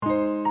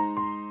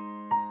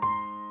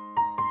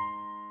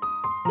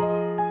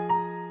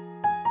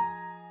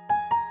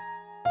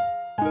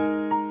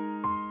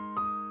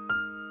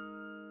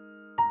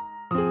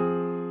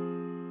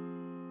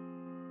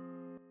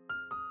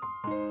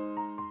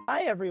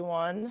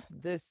everyone.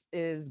 This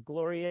is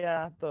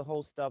Gloria, the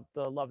host of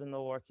the Love and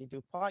the Work You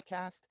Do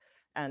podcast.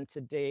 And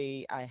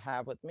today I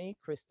have with me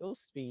Crystal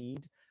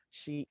Speed.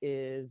 She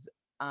is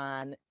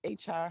an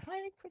HR,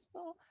 hi,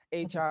 Crystal,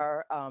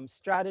 HR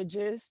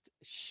strategist.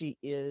 She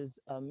is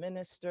a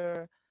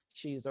minister.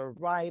 She's a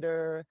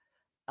writer.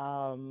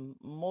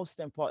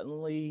 Most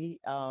importantly,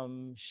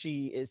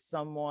 she is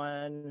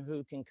someone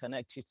who can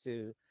connect you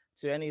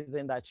to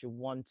anything that you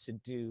want to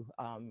do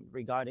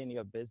regarding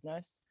your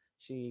business.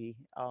 She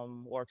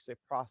works with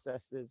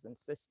processes and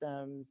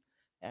systems,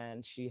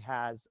 and she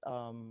has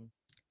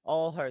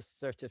all her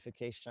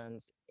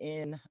certifications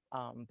in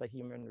the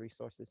human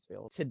resources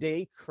field.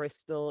 Today,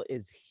 Crystal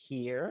is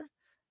here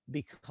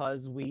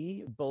because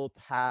we both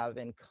have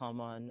in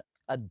common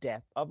a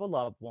death of a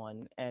loved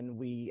one, and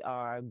we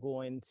are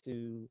going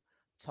to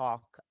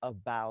talk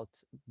about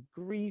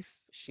grief.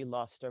 She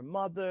lost her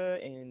mother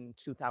in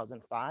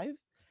 2005,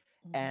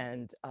 Mhm.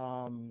 and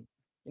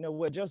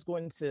we're just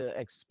going to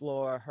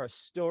explore her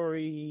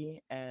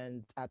story,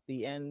 and at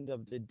the end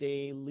of the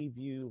day leave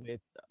you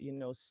with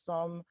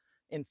some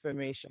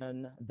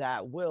information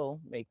that will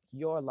make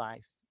your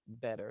life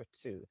better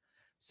too.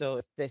 So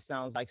if this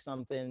sounds like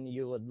something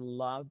you would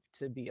love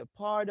to be a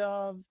part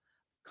of,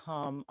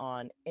 come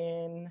on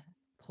in,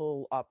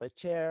 pull up a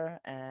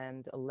chair,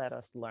 and let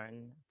us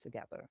learn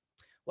together.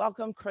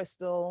 Welcome,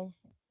 Crystal.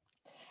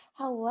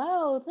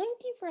 Hello,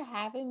 thank you for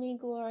having me,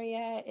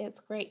 Gloria.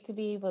 It's great to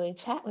be able to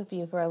chat with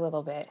you for a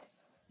little bit.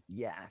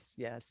 Yes,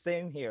 yes,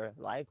 same here.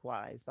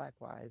 Likewise,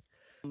 likewise.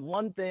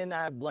 One thing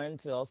I've learned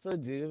to also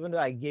do, even though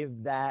I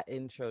give that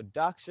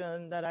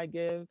introduction that I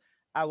give,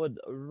 I would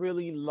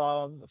really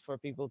love for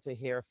people to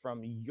hear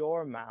from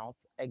your mouth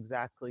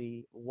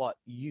exactly what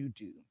you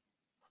do.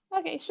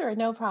 Okay, sure,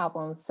 no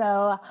problem.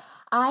 So,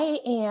 I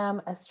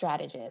am a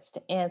strategist,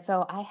 and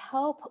so I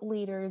help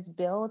leaders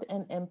build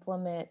and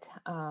implement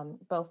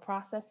both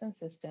process and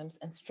systems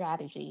and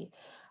strategy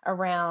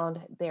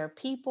around their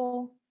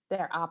people,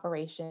 their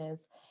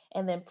operations,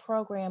 and then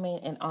programming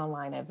and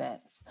online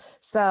events.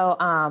 So,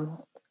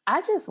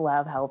 I just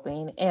love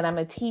helping, and I'm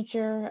a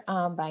teacher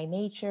by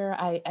nature.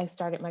 I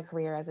started my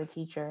career as a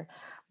teacher,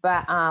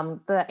 but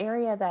the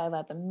area that I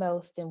love the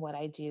most in what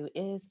I do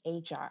is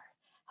HR,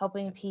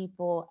 helping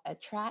people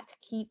attract,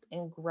 keep,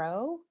 and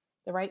grow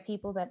the right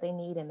people that they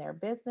need in their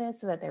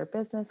business so that their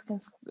business can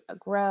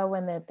grow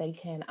and that they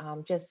can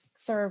just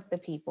serve the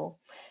people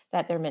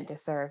that they're meant to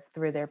serve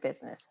through their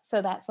business. So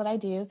that's what I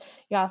do.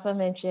 You also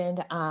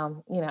mentioned,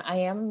 I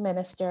am a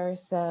minister,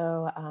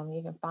 so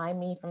you can find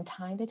me from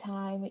time to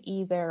time,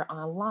 either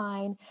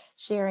online,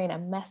 sharing a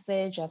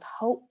message of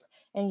hope.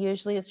 And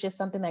usually it's just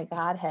something that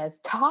God has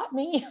taught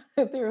me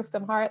through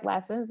some hard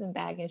lessons and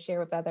that I can share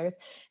with others.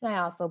 And I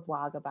also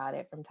blog about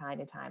it from time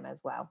to time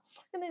as well.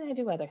 And then I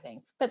do other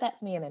things, but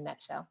that's me in a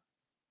nutshell.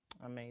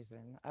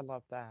 Amazing. I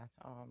love that.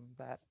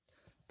 That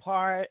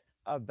part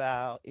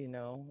about,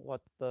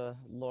 what the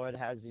Lord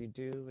has you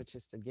do, which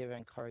is to give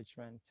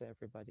encouragement to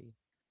everybody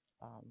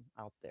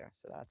out there.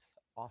 So that's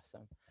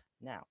awesome.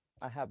 Now,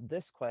 I have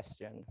this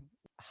question.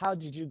 How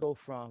did you go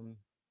from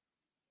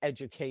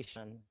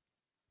education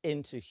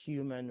into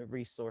human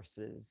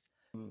resources?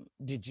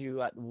 Did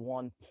you at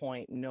one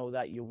point know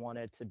that you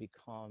wanted to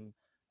become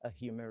a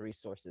human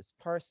resources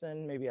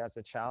person, maybe as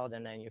a child,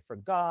 and then you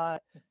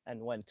forgot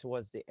and went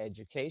towards the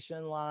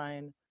education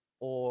line?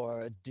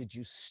 Or did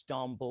you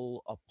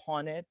stumble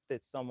upon it?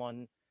 Did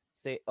someone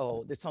say,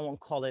 oh, did someone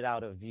call it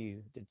out of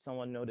you? Did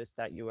someone notice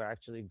that you were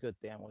actually good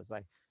there and was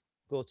like,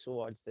 go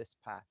towards this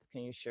path?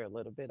 Can you share a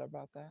little bit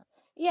about that?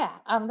 Yeah,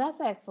 that's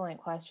an excellent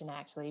question,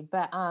 actually.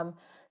 But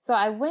so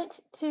I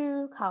went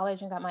to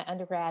college and got my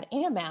undergrad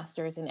and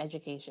master's in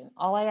education.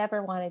 All I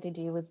ever wanted to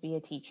do was be a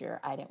teacher.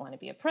 I didn't want to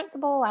be a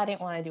principal. I didn't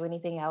want to do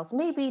anything else,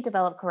 maybe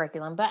develop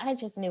curriculum, but I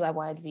just knew I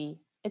wanted to be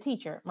a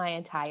teacher my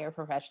entire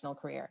professional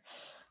career.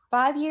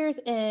 5 years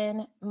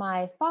in,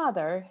 my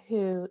father,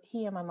 who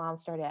he and my mom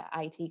started an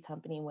IT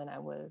company when I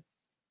was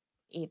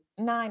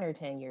 9 or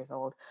 10 years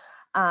old,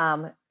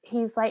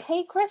 he's like,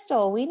 "Hey,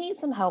 Crystal, we need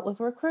some help with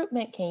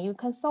recruitment. Can you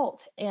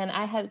consult?" And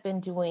I had been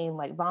doing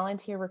like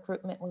volunteer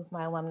recruitment with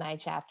my alumni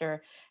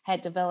chapter,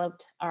 had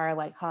developed our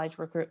like college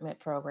recruitment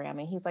program.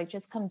 And he's like,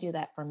 "Just come do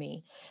that for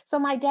me." So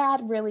my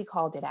dad really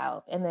called it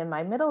out. And then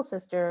my middle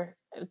sister,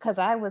 because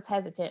I was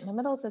hesitant, my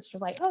middle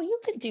sister's like, "Oh, you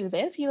could do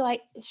this." You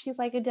like, she's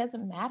like, "It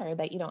doesn't matter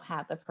that you don't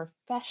have the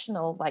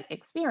professional like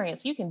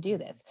experience. You can do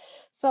this."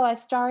 So I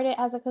started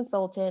as a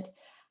consultant.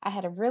 I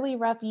had a really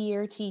rough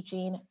year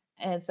teaching.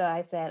 And so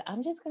I said,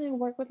 "I'm just going to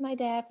work with my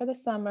dad for the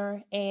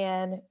summer."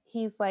 And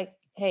he's like,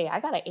 "Hey, I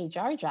got an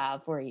HR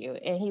job for you."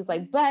 And he's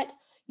like, "But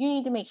you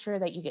need to make sure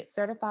that you get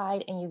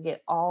certified and you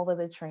get all of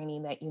the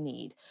training that you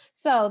need."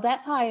 So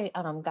that's how I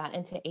got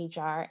into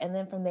HR. And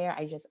then from there,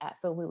 I just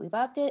absolutely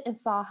loved it and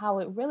saw how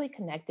it really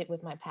connected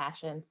with my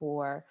passion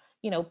for,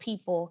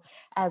 people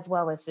as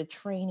well as the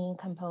training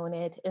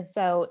component. And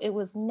so it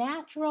was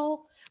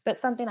natural, but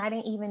something I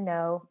didn't even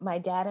know. My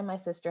dad and my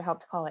sister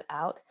helped call it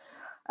out.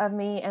 of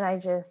me. And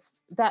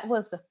that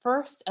was the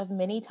first of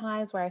many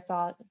times where I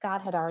saw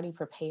God had already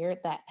prepared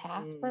that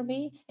path for Mm.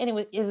 me. And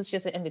it was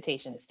just an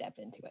invitation to step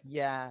into it.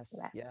 Yes,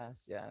 That,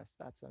 yes, yes.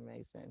 That's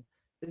amazing.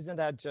 Isn't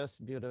that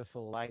just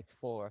beautiful? Like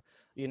for,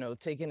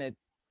 taking it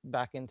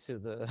back into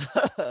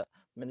the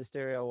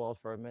ministerial world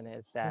for a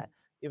minute, that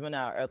even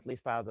our earthly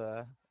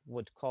father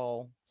would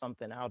call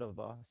something out of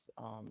us.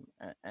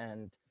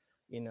 And,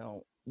 you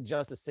know,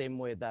 just the same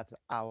way that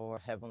our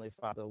heavenly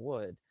father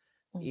would,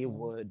 it mm-hmm,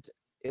 would,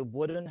 it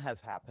wouldn't have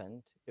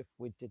happened if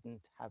we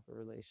didn't have a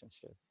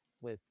relationship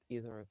with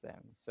either of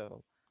them.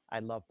 So I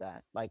love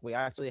that. Like we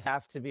actually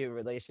have to be a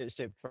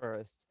relationship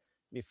first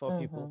before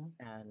people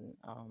mm-hmm, can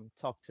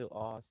talk to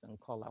us and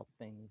call out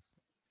things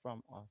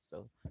from us.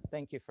 So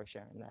thank you for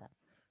sharing that.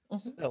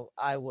 mm-hmm. So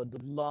I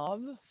would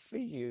love for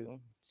you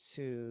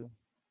to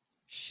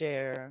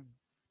share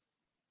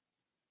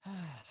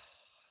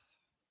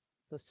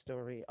the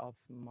story of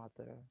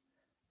mother.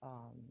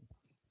 Um,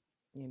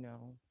 you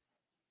know,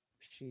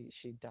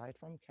 she died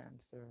from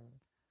cancer.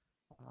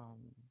 Um,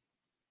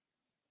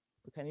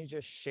 can you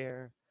just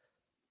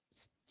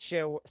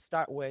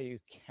start where you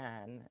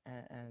can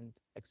and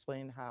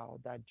explain how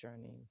that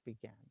journey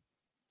began?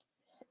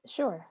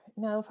 Sure,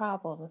 no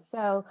problem.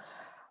 So,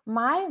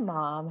 my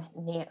mom,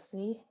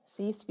 Nancy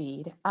C.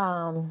 Speed,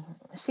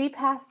 she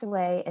passed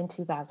away in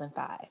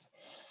 2005.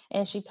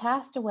 And she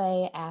passed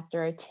away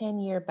after a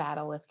 10-year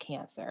battle with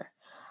cancer,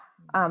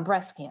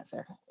 breast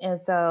cancer. And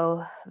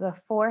so the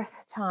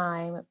fourth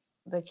time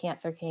the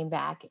cancer came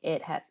back,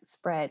 it had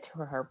spread to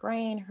her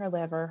brain, her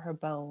liver, her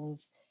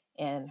bones,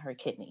 and her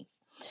kidneys.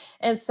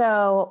 And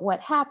so what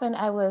happened,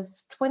 I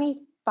was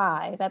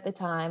 25 at the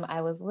time.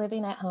 I was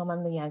living at home.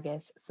 I'm the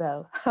youngest.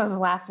 So I was the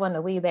last one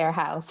to leave their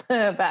house,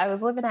 but I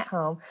was living at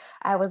home.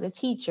 I was a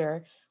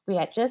teacher. We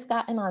had just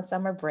gotten on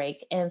summer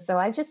break. And so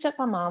I just took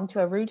my mom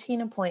to a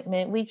routine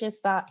appointment. We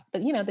just thought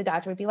that, the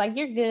doctor would be like,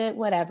 you're good,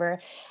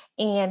 whatever.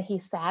 And he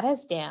sat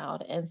us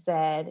down and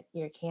said,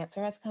 your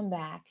cancer has come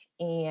back,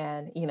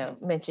 and,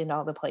 mentioned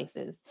all the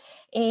places.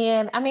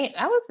 And I mean,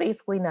 I was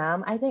basically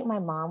numb. I think my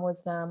mom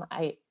was numb.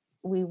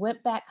 We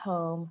went back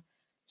home.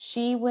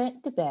 She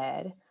went to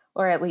bed,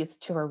 or at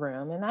least to her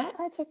room. And I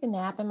took a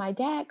nap, and my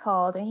dad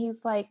called, and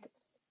he's like,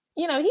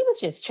 he was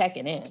just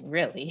checking in,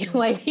 really. Mm,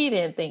 Like, he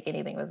didn't think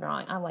anything was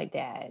wrong. I'm like,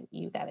 Dad,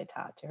 you got to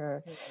talk to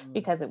her, mm,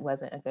 because it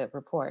wasn't a good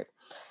report.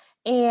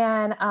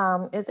 And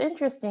it's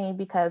interesting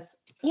because,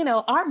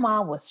 our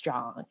mom was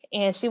strong,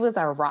 and she was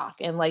our rock,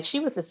 and like she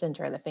was the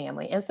center of the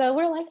family. And so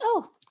we're like,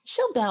 oh,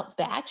 she'll bounce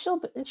back.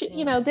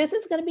 mm, This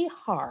is going to be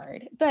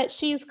hard, but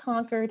she's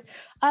conquered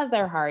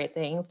other hard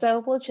things.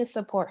 So we'll just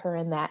support her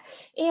in that.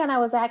 And I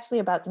was actually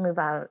about to move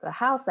out of the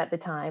house at the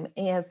time.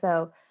 And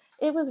so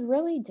it was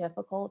really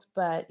difficult.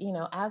 But,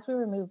 as we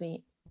were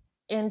moving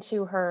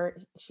into her,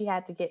 she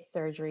had to get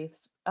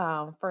surgeries,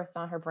 first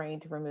on her brain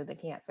to remove the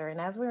cancer. And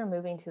as we were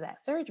moving to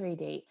that surgery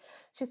date,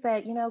 she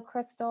said,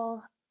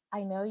 Crystal,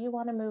 I know you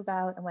want to move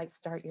out and like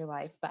start your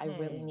life, but I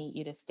really mm. need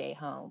you to stay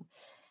home.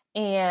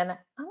 And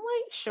I'm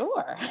like,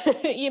 sure,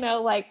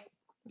 like,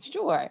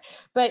 sure.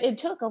 But it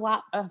took a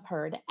lot of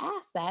her to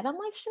ask that. I'm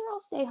like, sure, I'll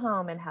stay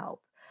home and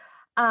help.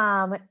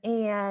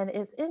 And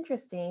it's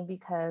interesting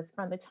because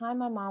from the time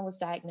my mom was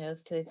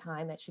diagnosed to the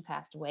time that she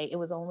passed away, it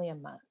was only a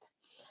month.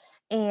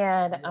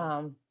 And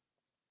Yeah.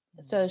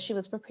 so Mm, she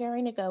was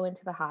preparing to go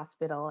into the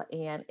hospital,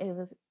 and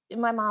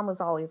my mom was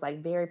always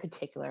like very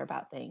particular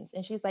about things.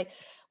 And she's like,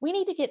 we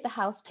need to get the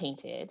house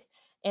painted.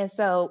 And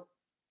so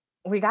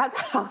we got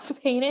the house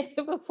painted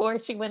before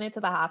she went into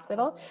the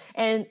hospital. oh,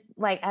 And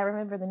like, I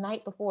remember the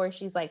night before,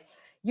 she's like,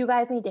 you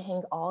guys need to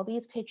hang all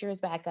these pictures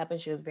back up.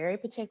 And she was very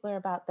particular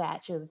about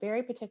that. She was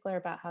very particular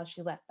about how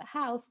she left the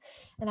house.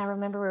 And I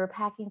remember we were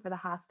packing for the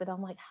hospital.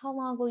 I'm like, how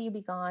long will you be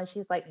gone?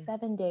 She's like, mm,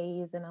 7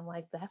 days. And I'm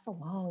like, that's a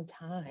long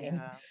time.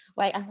 yeah.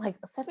 Like, I'm like,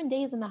 7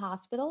 days in the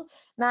hospital,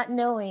 not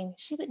knowing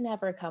she would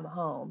never come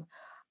home.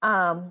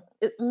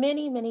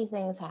 Many, many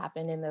things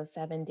happened in those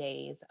 7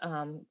 days.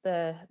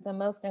 The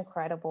most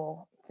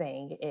incredible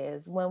thing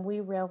is when we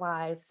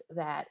realized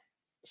that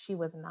she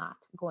was not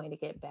going to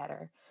get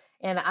better.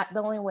 And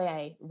the only way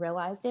I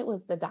realized it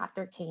was the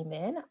doctor came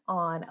in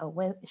on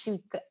went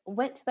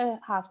to the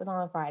hospital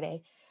on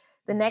Friday.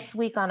 The Mm, next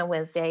week on a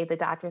Wednesday, the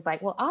doctor's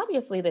like, well,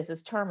 obviously this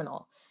is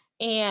terminal.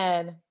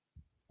 And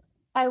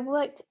I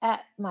looked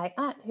at my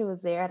aunt who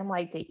was there, and I'm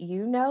like, did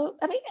you know?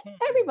 I mean, mm,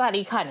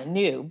 everybody kind of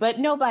knew, but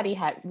nobody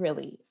had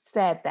really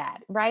said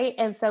that. Right.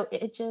 And so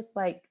it just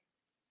like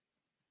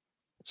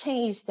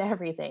changed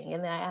everything.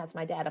 And then I asked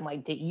my dad, I'm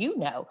like, did you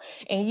know?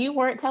 And you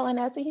weren't telling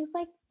us? And he's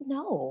like,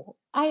 no,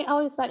 I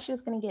always thought she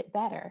was going to get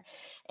better.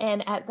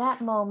 And at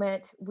that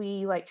moment,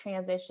 we like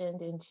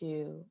transitioned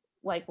into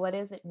like, what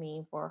does it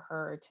mean for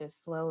her to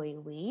slowly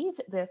leave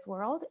this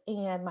world?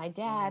 And my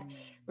dad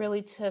mm,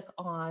 really took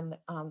on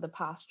the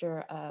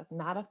posture of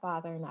not a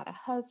father, not a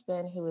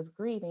husband who is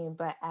grieving,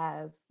 but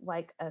as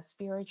like a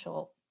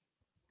spiritual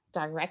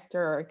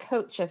director or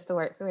coach of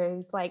sorts, where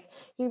he's like,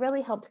 he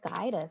really helped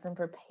guide us and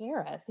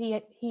prepare us.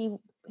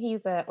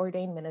 He's a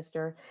ordained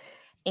minister,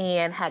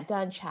 and had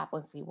done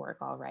chaplaincy work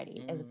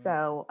already. And Mm,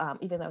 so,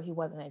 even though he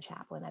wasn't a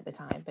chaplain at the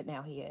time, but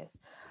now he is,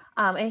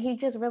 and he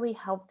just really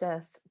helped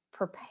us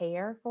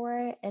prepare for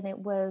it. And it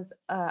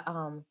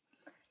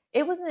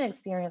was an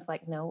experience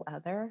like no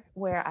other,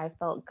 where I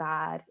felt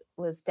God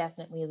was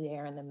definitely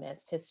there in the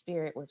midst. His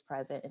spirit was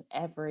present in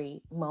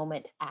every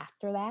moment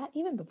after that,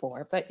 even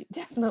before, but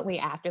definitely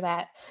after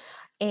that.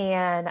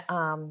 And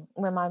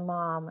when my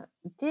mom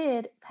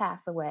did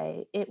pass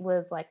away, it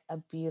was like a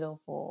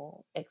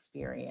beautiful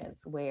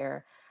experience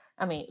where,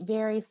 I mean,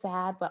 very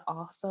sad, but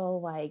also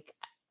like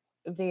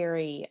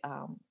very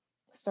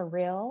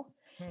surreal.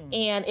 hmm.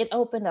 And it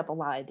opened up a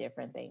lot of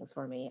different things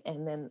for me.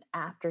 And then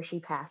after she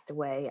passed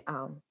away,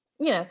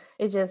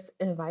 it just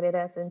invited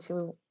us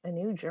into a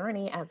new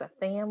journey as a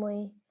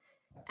family,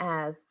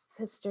 as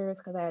sisters,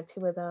 because I had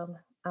two of them,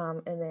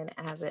 and then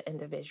as an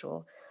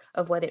individual,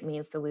 of what it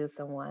means to lose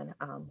someone,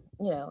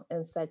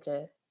 in such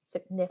a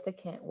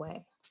significant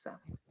way. So,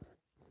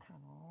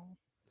 Oh,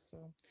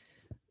 so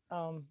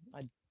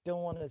I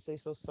don't want to say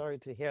so sorry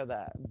to hear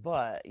that,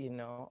 but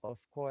of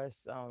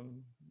course,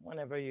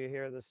 whenever you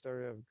hear the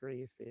story of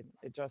grief, it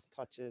just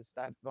touches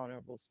that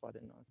vulnerable spot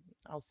in us.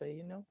 I'll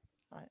say,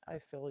 I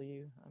feel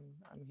you.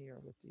 I'm here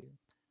with you.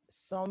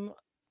 Some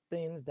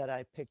things that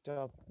I picked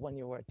up when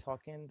you were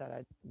talking that I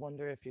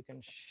wonder if you can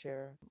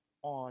share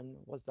on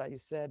was that you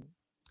said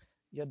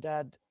your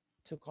dad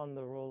took on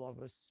the role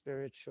of a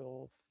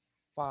spiritual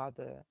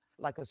father,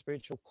 like a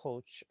spiritual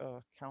coach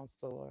or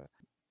counselor.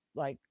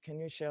 Like, can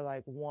you share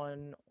like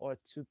one or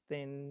two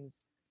things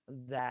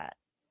that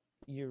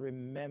you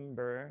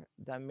remember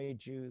that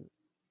made you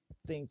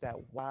think that,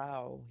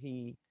 wow,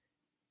 he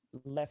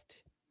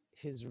left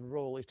his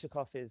role, he took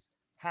off his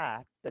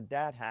hat, the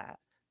dad hat,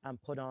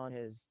 and put on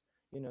his,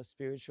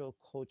 spiritual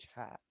coach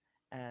hat?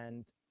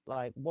 And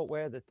like, what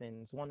were the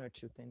things, one or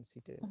two things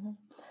he did? mhm.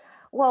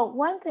 Well,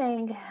 one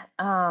thing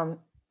um,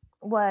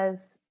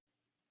 was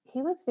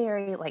he was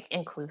very like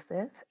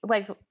inclusive.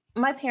 Like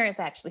my parents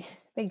actually,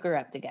 they grew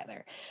up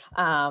together.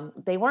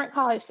 They weren't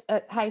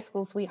high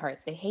school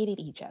sweethearts. They hated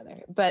each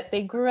other, but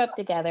they grew up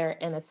together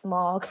in a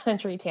small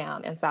country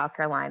town in South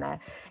Carolina,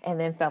 and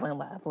then fell in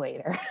love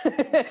later.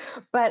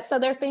 But so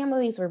their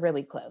families were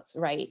really close,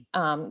 right?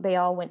 They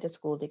all went to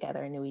school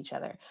together and knew each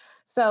other.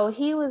 So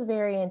he was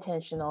very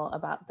intentional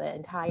about the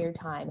entire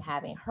time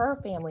having her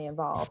family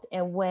involved.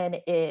 And when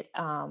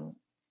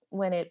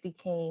it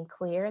became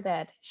clear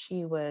that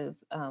she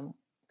was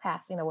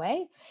passing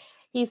away,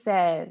 he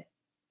said,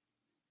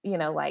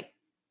 like,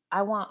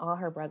 I want all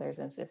her brothers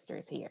and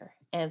sisters here.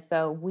 And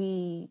so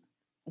we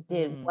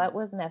did what Mm,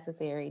 was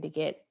necessary to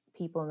get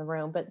people in the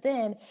room. But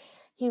then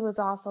he was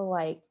also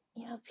like,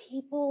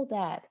 people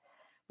that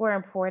were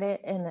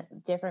important in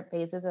different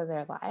phases of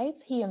their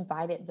lives, he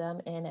invited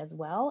them in as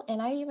well.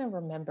 And I even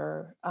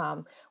remember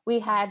we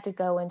had to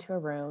go into a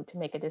room to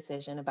make a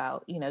decision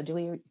about, do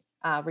we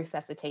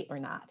resuscitate or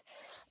not?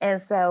 And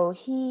so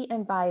he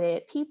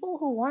invited people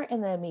who weren't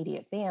in the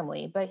immediate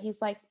family, but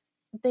he's like,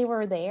 they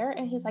were there,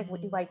 and he's like,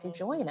 would you like to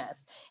join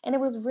us? And it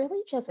was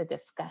really just a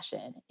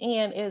discussion.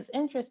 And it's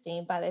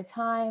interesting, by the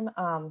time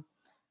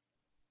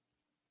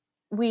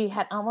we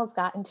had almost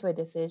gotten to a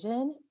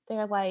decision,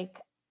 they're like,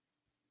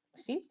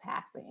 she's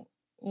passing,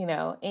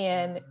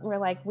 and we're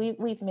like,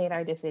 we've made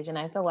our decision.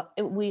 I feel like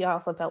we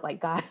also felt like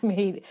God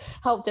made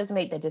helped us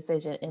make the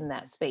decision in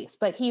that space.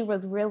 But he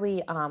was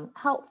really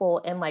helpful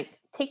in like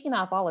taking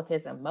off all of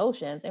his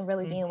emotions and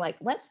really being like,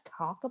 let's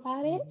talk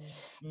about it.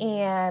 mhm,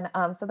 mhm, And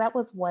so that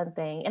was one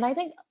thing. And I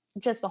think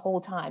just the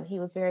whole time he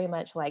was very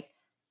much like,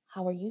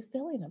 how are you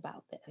feeling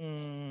about this?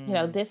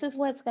 mm, This is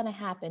what's going to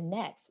happen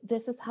next.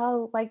 This is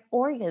how like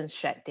organs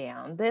shut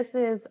down. This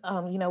is,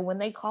 when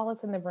they call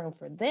us in the room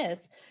for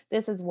this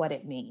is what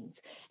it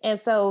means. And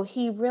so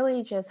he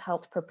really just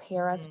helped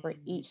prepare us for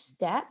mm, each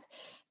step.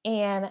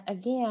 And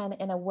again,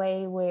 in a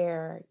way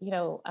where,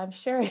 I'm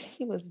sure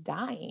he was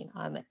dying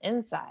on the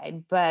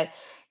inside, but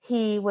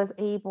he was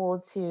able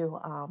to,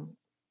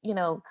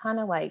 kind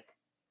of like,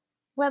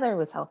 whether it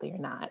was healthy or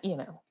not,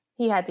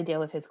 he had to deal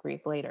with his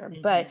grief later,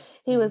 but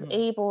mhm, he was mhm,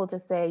 able to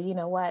say, you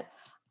know what,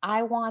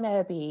 I want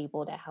to be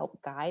able to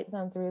help guide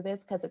them through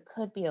this because it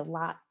could be a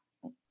lot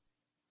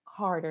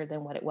harder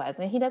than what it was.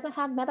 And he doesn't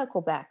have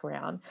medical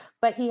background,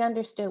 but he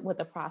understood what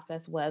the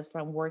process was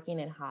from working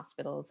in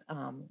hospitals,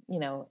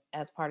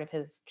 as part of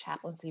his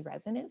chaplaincy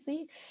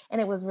residency.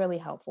 And it was really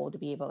helpful to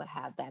be able to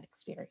have that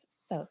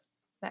experience. So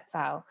that's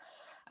how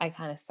I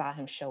kind of saw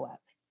him show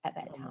up at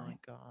that Oh my time.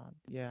 God.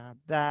 Yeah,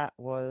 that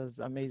was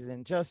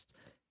amazing. Just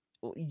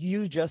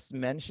you just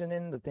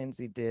mentioning the things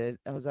he did,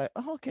 I was like,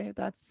 oh, okay,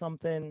 that's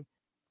something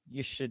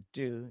you should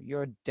do.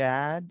 Your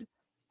dad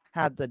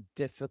had the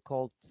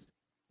difficult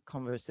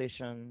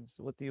conversations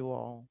with you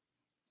all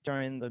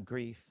during the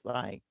grief.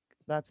 Like,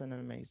 that's an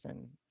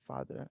amazing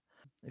father,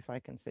 if I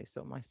can say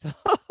so myself.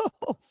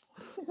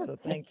 So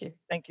Thank you.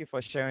 thank you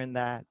for sharing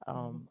that.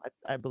 Mhm.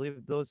 I believe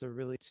those are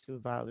really two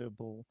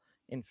valuable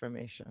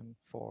information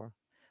for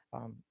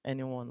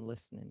anyone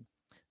listening.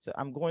 So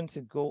I'm going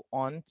to go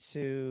on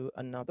to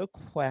another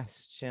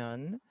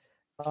question.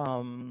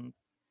 Um,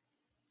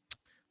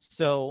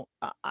 So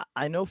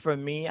I know for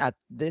me at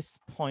this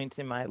point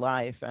in my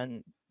life,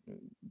 and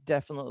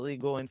definitely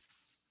going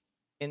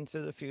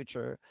into the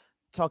future,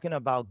 talking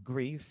about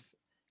grief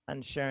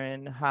and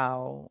sharing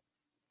how,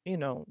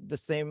 the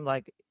same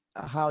like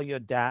how your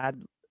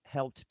dad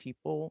helped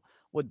people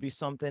would be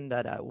something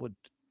that I would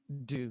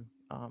do.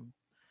 Um,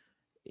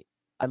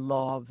 I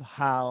love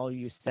how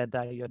you said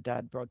that your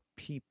dad brought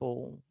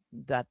people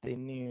that they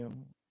knew,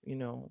 you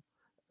know,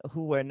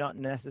 who were not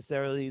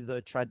necessarily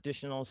the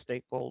traditional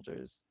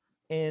stakeholders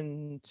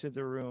into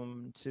the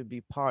room to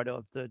be part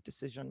of the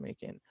decision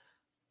making.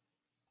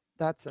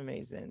 That's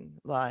amazing.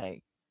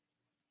 Like,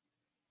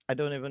 I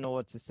don't even know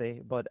what to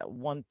say, but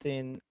one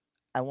thing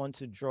I want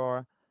to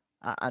draw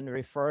and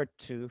refer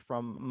to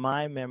from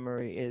my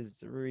memory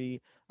is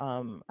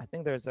I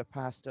think there's a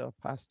pastor,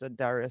 Pastor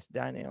Darius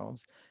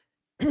Daniels,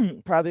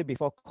 probably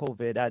before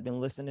COVID. I'd been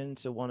listening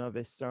to one of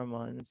his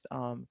sermons,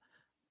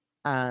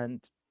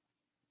 and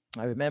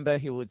I remember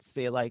he would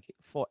say, like,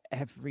 for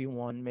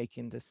everyone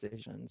making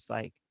decisions,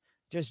 like,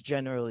 just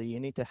generally, you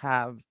need to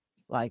have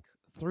like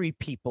three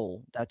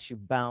people that you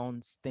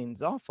bounce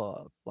things off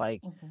of.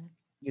 Like, Mhm.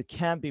 you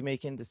can't be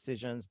making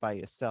decisions by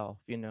yourself.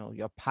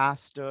 Your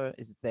pastor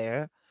is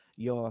there,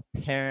 your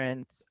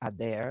parents are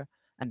there,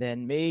 and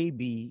then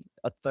maybe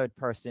a third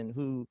person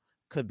who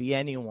could be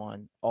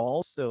anyone,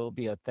 also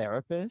be a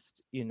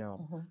therapist.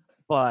 Mhm.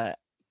 But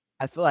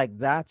I feel like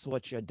that's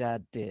what your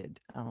dad did.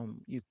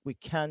 We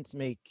can't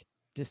make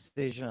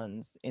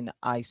decisions in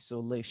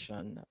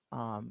isolation.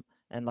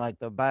 And like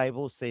the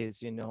Bible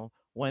says,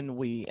 when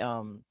we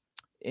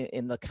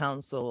in the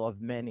council of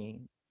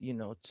many,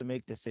 to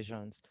make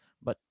decisions.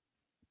 But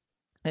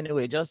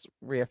anyway, just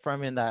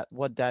reaffirming that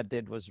what dad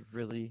did was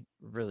really,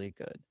 really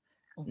good.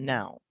 Mhm.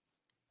 Now,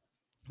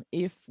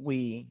 if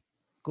we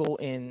go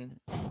in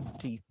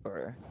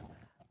deeper,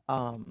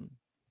 um,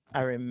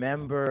 I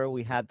remember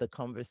we had the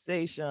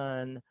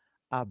conversation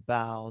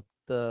about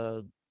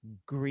the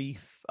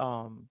grief,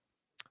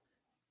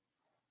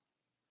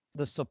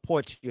 the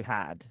support you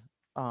had,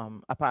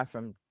 apart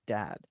from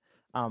dad.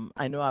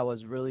 I know I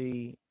was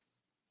really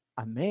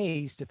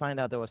amazed to find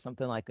out there was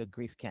something like a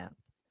grief camp.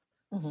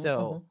 Mhm.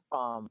 So,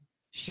 Mhm.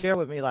 share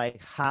with me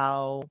like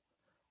how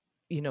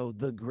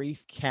the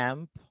grief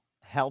camp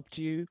helped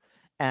you,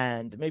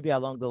 and maybe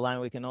along the line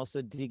we can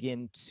also dig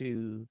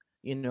into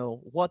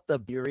what the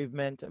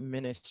bereavement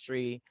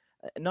ministry,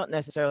 not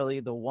necessarily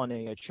the one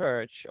in your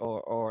church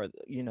or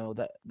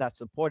that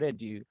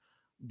supported you,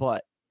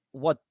 but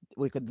what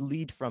we could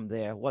lead from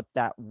there, what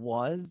that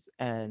was,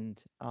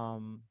 and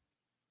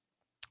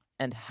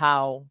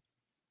how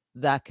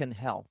that can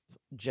help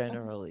Okay.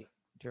 generally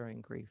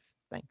during grief.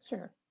 Thanks.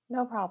 Sure.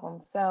 No problem.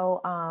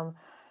 So,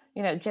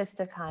 just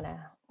to kind of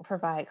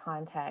provide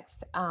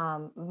context,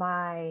 I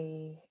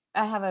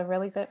have a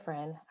really good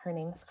friend. Her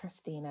name is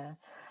Christina.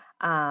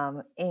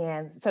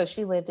 And so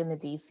she lived in the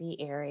DC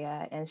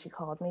area, and she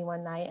called me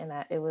one night, and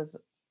it was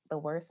the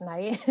worst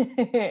night.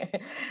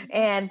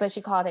 But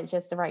she called at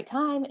just the right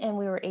time, and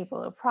we were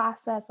able to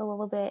process a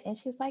little bit. And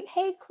she's like,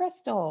 "Hey,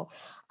 Crystal,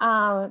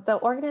 the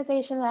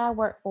organization that I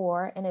work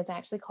for, and it's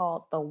actually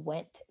called the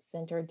Went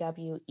Center,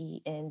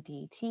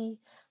 WENDT,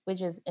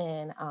 which is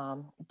in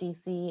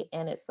DC,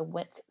 and it's the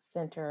Went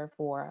Center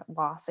for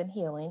Loss and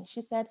Healing."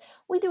 She said,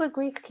 "We do a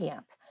grief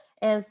camp."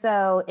 And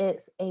so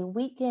it's a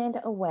weekend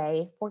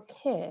away for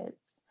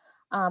kids,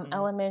 Mm-hmm.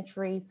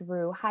 elementary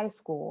through high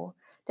school,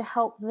 to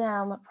help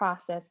them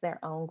process their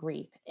own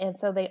grief. And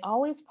so they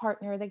always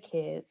partner the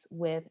kids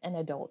with an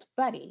adult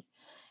buddy,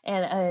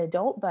 and an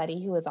adult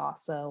buddy who has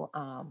also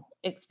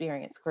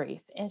experienced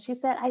grief. And she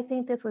said, "I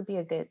think this would be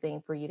a good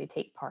thing for you to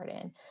take part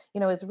in.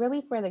 It's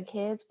really for the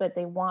kids, but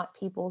they want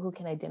people who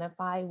can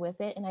identify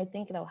with it. And I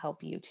think it'll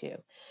help you too."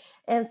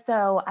 And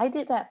so I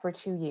did that for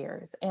 2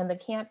 years, and the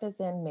camp is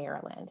in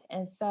Maryland.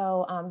 And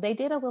so they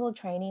did a little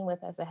training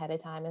with us ahead of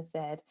time and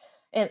said,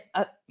 and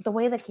the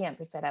way the camp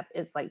is set up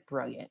is like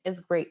brilliant. It's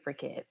great for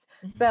kids.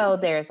 So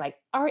there's like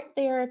art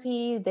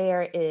therapy,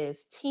 there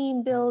is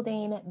team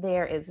building,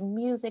 there is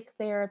music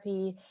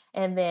therapy,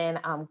 and then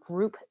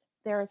group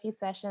therapy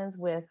sessions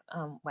with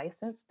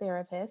licensed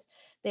therapists.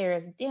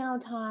 There's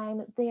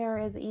downtime. There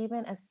is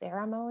even a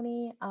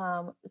ceremony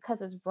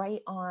because it's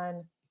right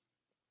on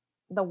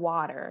the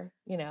water.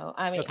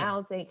 I mean, I Okay.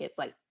 don't think it's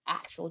like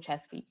actual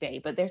Chesapeake Bay,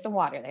 but there's some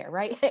water there,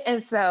 right?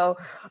 And so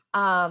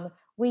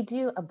we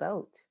do a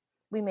boat.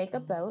 We make a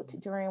boat Mm.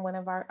 during one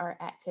of our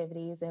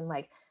activities, and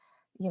like,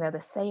 the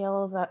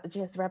sails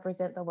just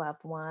represent the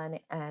loved one,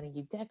 and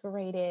you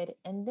decorate it,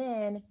 and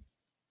then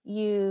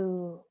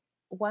you,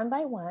 one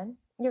by one,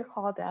 you're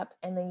called up,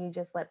 and then you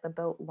just let the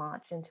boat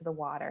launch into the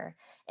water.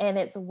 And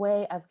it's a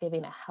way of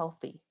giving a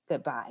healthy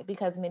goodbye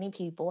because many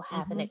people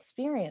haven't Mhm.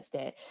 experienced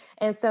it.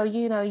 And so,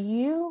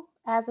 you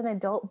as an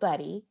adult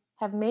buddy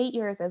have made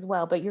yours as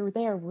well, but you're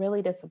there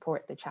really to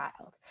support the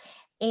child.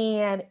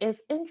 And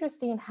it's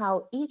interesting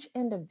how each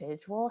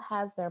individual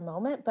has their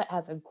moment, but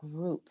as a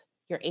group,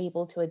 you're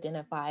able to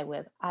identify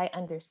with, "I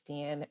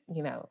understand,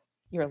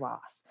 your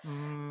loss."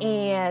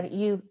 And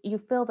Mm. you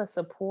feel the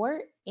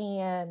support,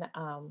 and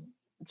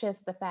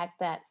just the fact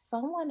that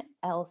someone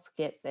else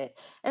gets it,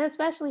 and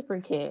especially for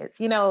kids,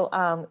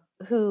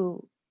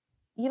 who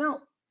you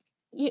don't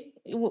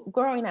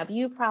growing up,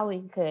 you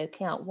probably could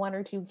count one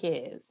or two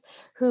kids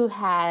who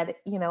had,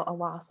 a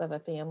loss of a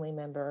family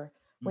member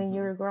when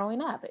you Hmm. were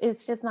growing up.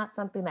 It's just not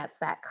something that's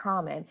that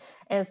common.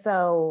 And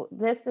so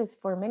this is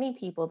for many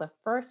people the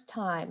first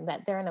time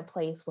that they're in a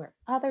place where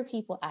other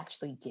people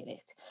actually get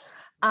it.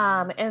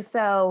 And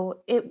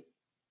so it,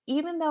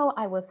 even though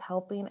I was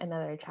helping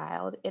another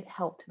child, it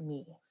helped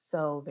me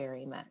so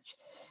very much.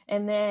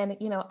 And then,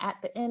 at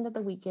the end of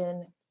the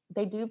weekend,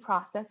 they do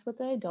process with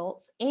the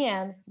adults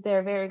and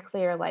they're very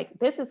clear, like,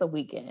 this is a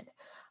weekend.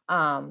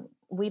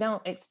 We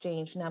don't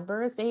exchange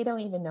numbers. They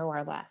don't even know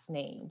our last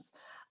names.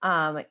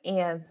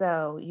 And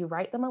so you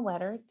write them a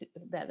letter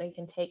that they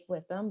can take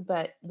with them,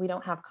 but we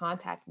don't have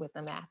contact with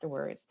them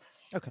afterwards,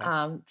 Okay.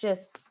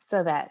 just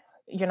so that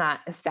you're not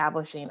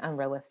establishing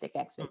unrealistic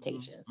Hmm.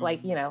 expectations.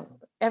 Like, Hmm.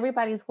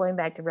 everybody's going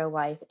back to real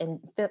life and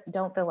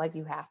don't feel like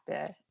you have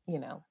to,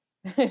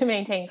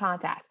 maintain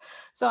contact.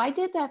 So I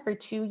did that for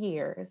 2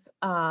 years.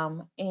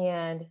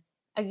 And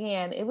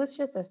again, it was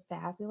just a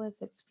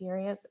fabulous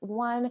experience.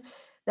 One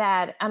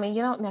that, I mean,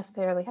 you don't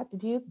necessarily have to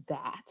do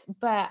that,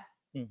 but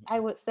I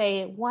Hmm. would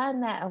say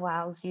one that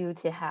allows you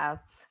to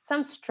have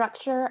some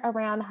structure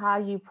around how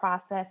you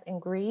process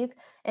and grieve.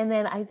 And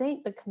then I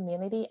think the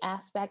community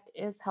aspect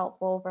is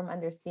helpful from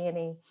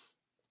understanding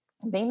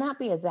may not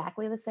be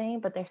exactly the same,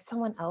 but there's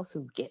someone else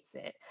who gets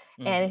it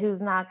and Hmm.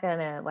 who's not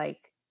gonna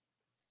like,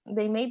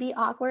 they may be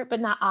awkward, but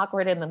not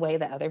awkward in the way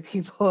that other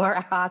people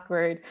are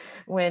awkward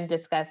when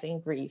discussing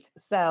grief.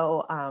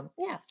 So,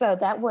 yeah, so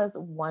that was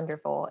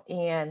wonderful.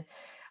 And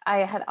I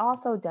had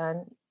also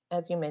done,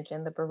 as you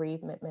mentioned, the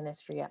bereavement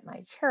ministry at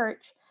my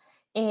church.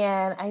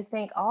 And I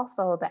think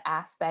also the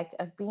aspect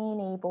of being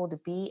able to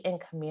be in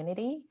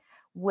community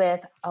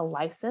with a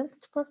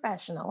licensed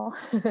professional,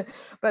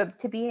 but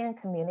to be in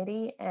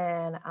community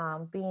and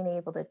being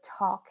able to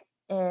talk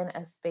in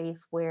a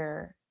space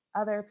where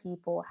other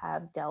people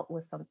have dealt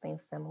with something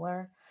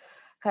similar.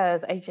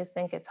 Because I just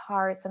think it's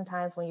hard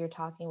sometimes when you're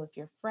talking with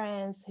your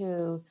friends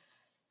who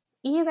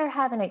either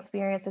haven't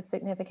experienced a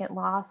significant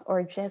loss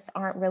or just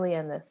aren't really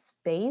in the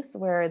space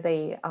where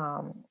they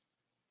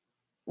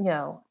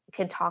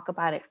can talk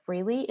about it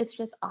freely. It's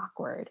just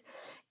awkward.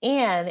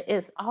 And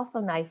it's also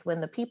nice when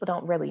the people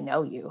don't really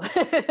know you.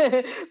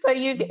 So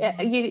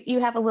Hmm. you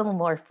have a little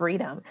more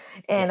freedom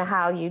in Yes.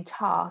 how you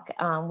talk,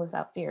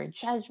 without fear of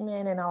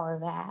judgment and all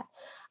of that.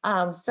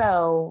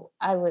 So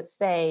I would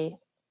say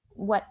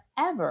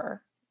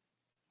whatever,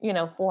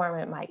 form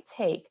it might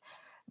take,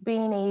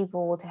 being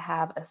able to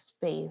have a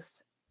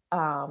space,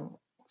 um,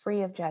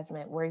 free of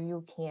judgment where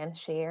you can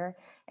share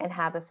and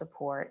have the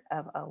support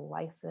of a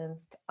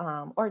licensed,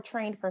 or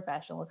trained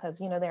professional, because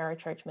there are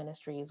church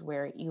ministries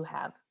where you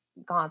have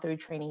gone through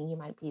training.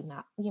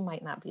 You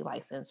might not be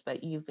licensed,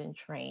 but you've been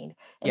trained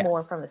and more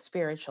Yes. from the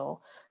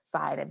spiritual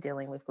side of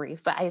dealing with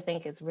grief. But I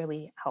think it's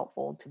really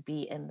helpful to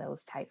be in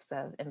those types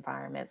of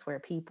environments where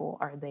people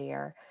are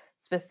there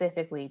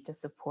specifically to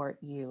support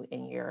you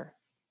in your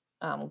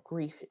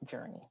grief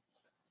journey.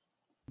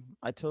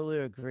 I totally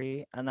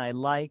agree. And I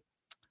like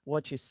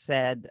what you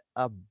said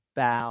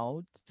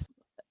about,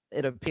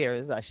 it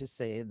appears, I should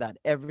say, that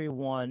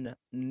everyone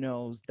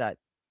knows that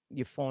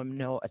you form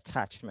no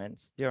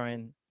attachments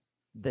during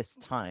this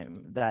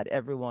time, that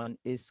everyone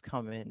is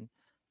coming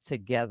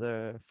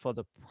together for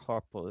the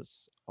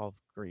purpose of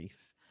grief.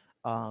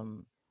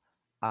 Um,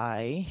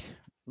 I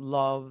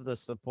love the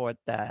support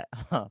that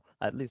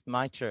at least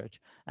my church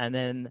and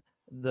then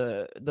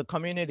the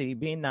community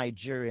being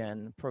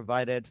Nigerian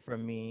provided for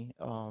me,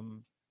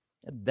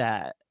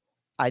 that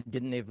I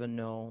didn't even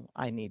know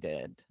I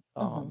needed.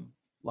 Hmm.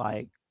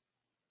 Like,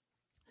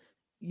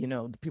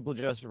 the people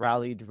just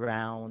rallied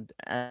around,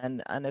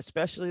 and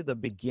especially the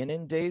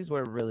beginning days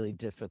were really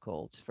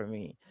difficult for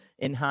me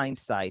in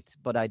hindsight,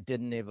 but I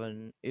didn't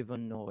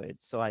even know it.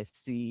 So I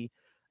see,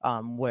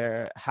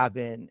 where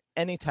having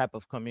any type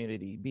of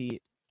community, be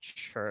it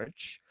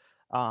church,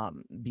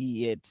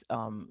 be it,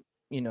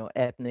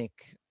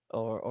 ethnic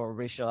or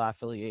racial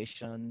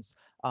affiliations,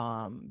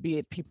 be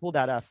it people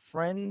that are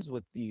friends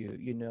with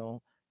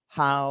you,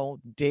 how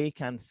they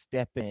can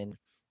step in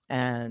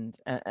and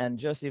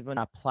just even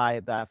apply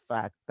that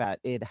fact that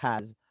it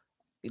has,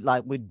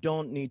 like, we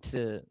don't need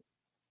to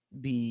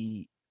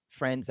be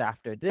friends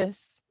after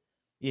this.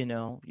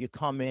 You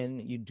come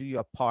in, you do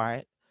your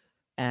part,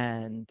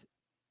 and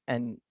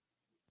and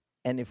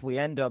and if we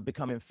end up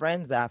becoming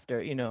friends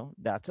after,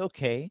 that's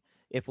okay.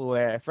 If we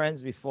were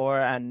friends before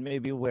and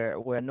maybe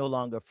we're no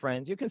longer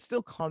friends, you can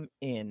still come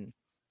in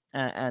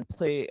and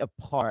play a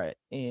part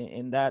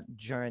in that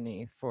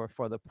journey for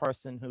the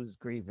person who's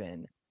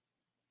grieving.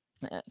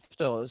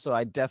 So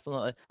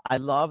I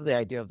love the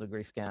idea of the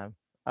grief camp.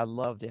 I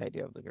love the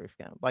idea of the grief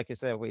camp. Like you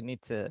said,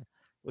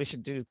 we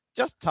should do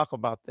just talk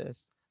about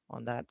this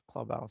on that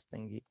clubhouse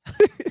thingy.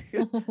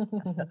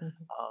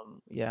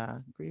 Yeah,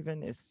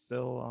 grieving is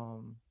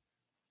so,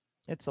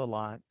 it's a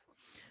lot.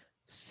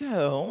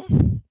 So,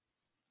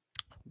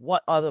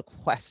 what other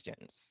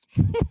questions?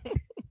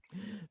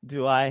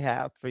 do I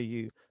have for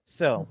you?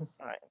 So,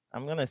 all right,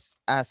 I'm gonna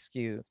ask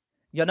you.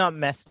 You're not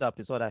messed up,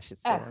 is what I should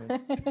say. Oh.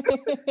 Let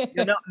me.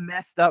 You're not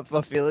messed up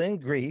for feeling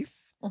grief.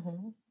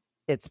 Mhm.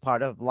 It's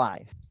part of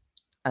life.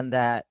 And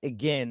that,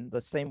 again, the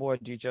same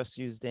word you just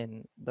used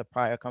in the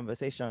prior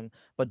conversation,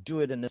 but do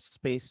it in a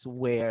space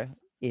where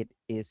it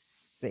is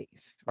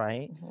safe,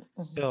 right? Mhm.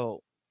 Mhm.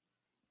 So,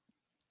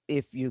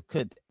 if you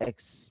could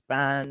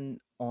expand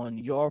on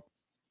your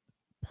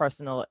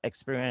personal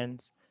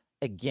experience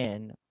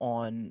again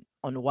on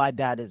why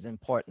that is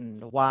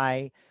important,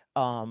 why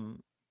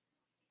um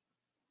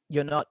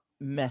you're not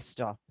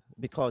messed up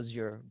because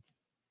you're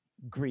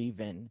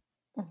grieving.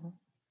 Mhm.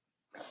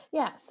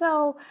 Yeah.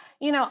 So,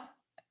 you know,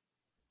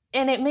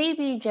 and it may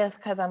be just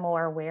because I'm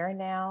more aware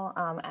now,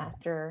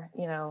 after,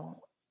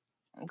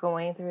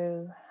 going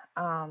through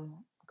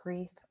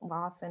grief,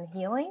 loss, and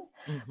healing.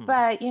 Mm-hmm.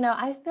 But,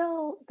 I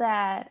feel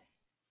that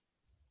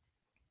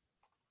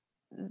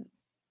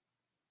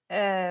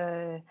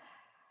uh,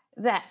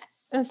 that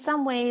in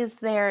some ways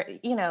there,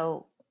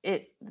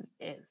 it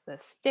is a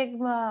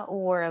stigma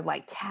or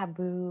like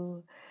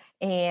taboo,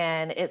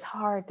 and it's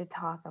hard to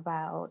talk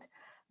about.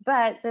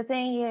 But the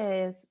thing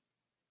is,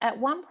 at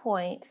one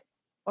point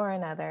or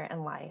another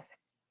in life,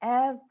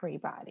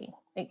 everybody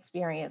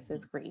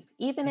experiences grief,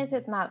 even if Mm-hmm.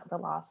 it's not the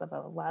loss of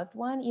a loved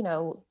one,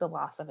 the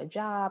loss of a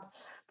job,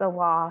 the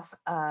loss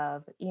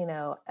of,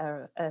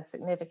 a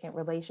significant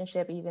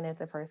relationship, even if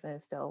the person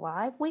is still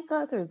alive. We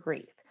go through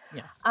grief.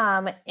 Yes.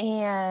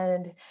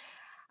 And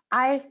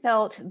I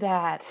felt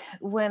that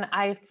when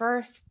I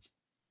first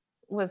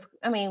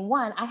I mean,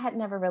 one, I had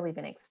never really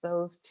been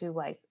exposed to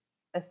like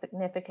a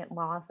significant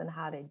loss and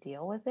how to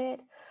deal with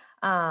it.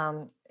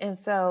 And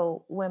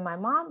so when my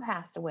mom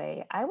passed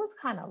away, I was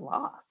kind of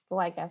lost,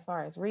 like as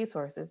far as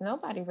resources.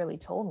 Nobody really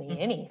told me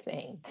Mm-hmm.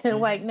 anything. Mm-hmm.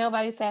 Like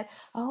nobody said,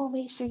 "Oh,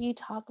 make sure you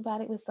talk about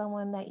it with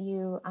someone that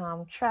you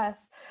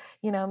trust.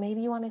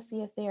 Maybe you want to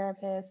see a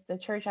therapist." The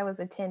church I was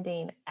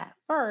attending at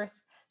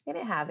first, they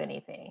didn't have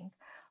anything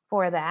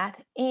for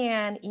that.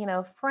 And,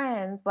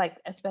 friends, like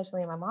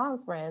especially my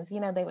mom's friends,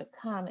 they would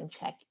come and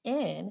check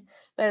in,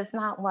 but it's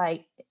not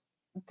like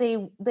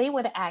they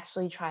would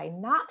actually try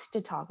not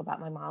to talk about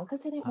my mom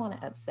because they didn't want to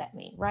Um, upset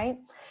me, right?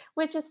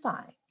 Which is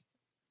fine.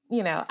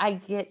 I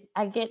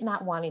get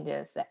not wanting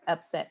to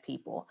upset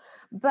people,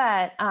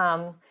 but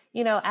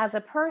as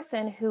a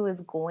person who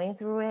is going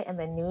through it and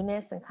the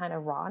newness and kind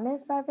of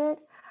rawness of it,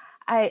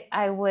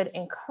 I would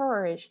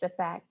encourage the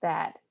fact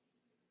that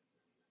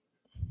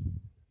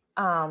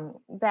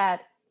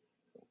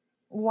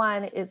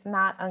one, it's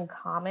not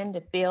uncommon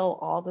to feel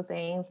all the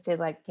things, to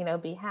like,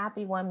 be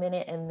happy one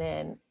minute and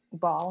then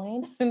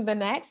bawling the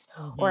next,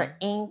 or mm-hmm.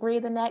 angry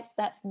the next.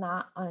 That's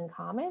not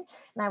uncommon.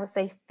 And I would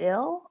say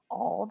feel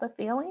all the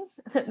feelings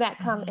that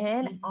come Mm-hmm.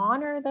 in, Mm-hmm.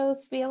 honor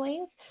those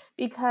feelings,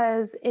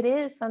 because it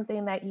is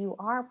something that you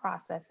are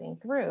processing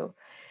through.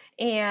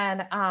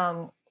 And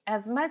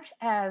as much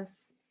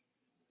as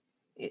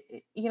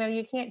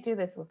you can't do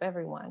this with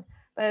everyone,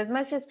 but as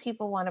much as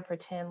people want to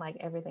pretend like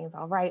everything's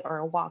all right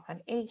or walk on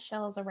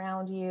eggshells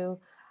around you,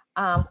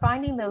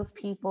 finding those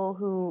people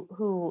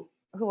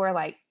who are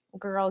like,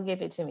 "Girl,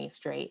 give it to me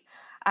straight."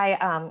 I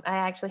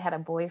actually had a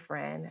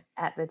boyfriend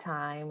at the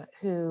time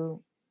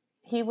who,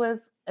 he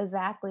was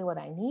exactly what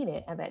I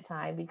needed at that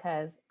time,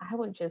 because I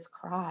would just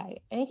cry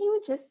and he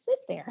would just sit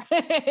there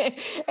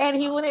and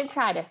he wouldn't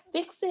try to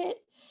fix it.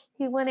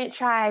 He wouldn't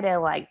try to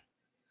like,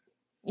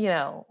 you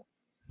know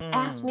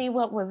asked Mm-hmm. me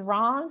what was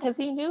wrong, because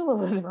he knew what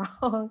was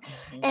wrong.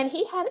 Mm-hmm. And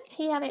he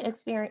had an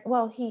experience.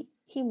 Well,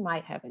 he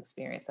might have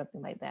experienced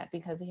something like that,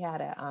 because he had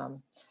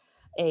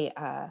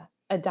a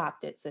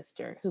adopted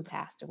sister who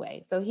passed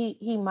away, so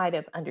he might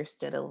have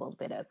understood a little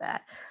bit of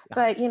that.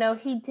 Got But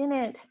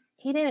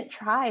he didn't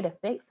try to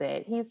fix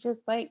it. He's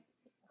just like,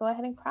 "Go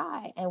ahead and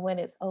cry, and when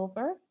it's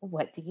over,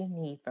 what do you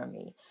need from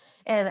me?"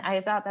 And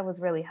I thought that was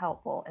really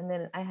helpful. And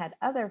then I had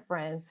other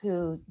friends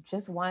who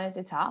just wanted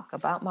to talk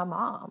about my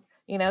mom,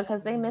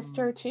 because they missed Mm.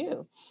 her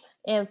too.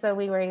 And so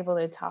we were able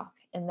to talk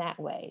in that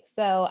way.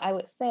 So I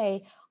would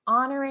say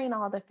honoring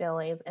all the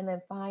feelings, and then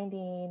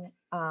finding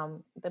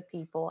the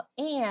people,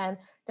 and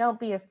don't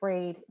be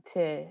afraid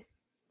to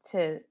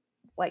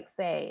like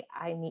say,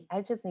 I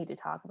just need to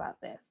talk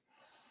about this.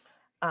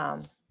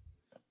 Um,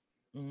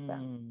 so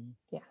Mm.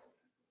 yeah,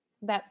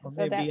 that Or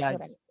so maybe that's I.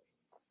 what I would say.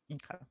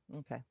 Okay.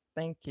 Okay.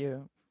 Thank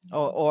you. Mhm.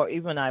 Or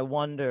even I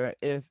wonder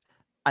if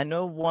I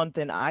know one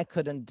thing I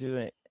couldn't do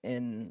it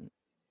in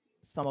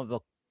some of the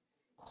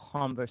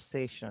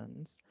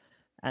conversations,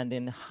 and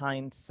in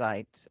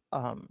hindsight,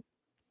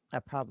 I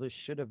probably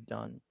should have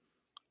done,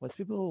 was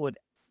people would.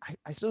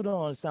 I still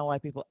don't understand why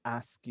people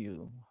ask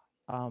you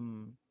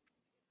um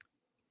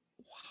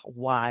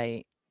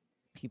why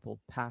people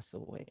pass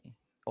away,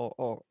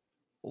 or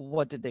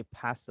what did they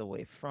pass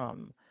away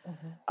from.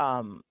 Mhm.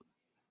 Um,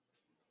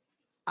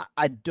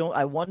 I don't.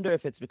 I wonder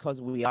if it's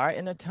because we are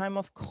in a time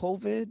of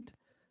COVID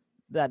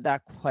that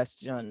that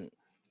question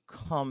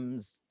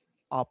comes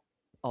up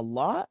a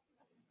lot.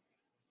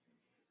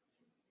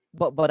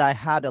 But I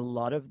had a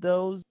lot of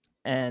those.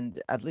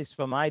 And at least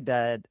for my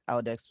dad, I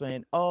would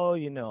explain, oh,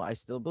 I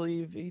still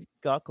believe he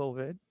got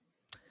COVID.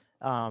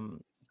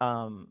 Um,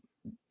 um,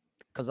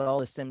 because all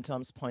the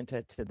symptoms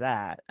pointed to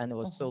that, and it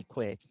was so Mhm.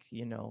 quick.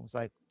 It was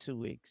like 2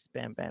 weeks,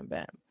 bam, bam,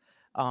 bam.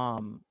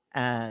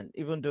 And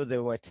even though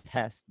there were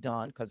tests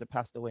done, because it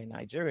passed away in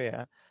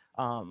Nigeria,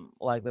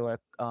 like they were,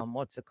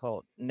 what's it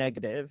called,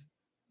 negative.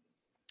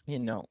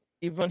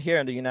 Even here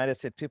in the United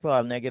States, people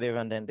are negative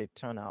and then they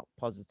turn out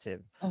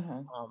positive.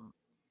 Mhm. Um,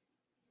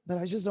 but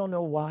I just don't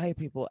know why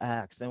people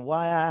ask and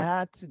why I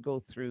had to go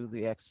through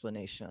the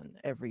explanation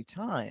every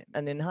time.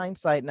 And in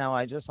hindsight, now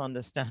I just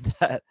understand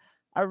that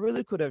I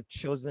really could have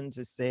chosen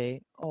to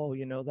say, oh,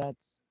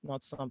 that's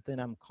not something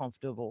I'm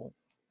comfortable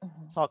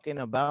Mhm. talking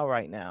about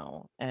right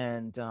now.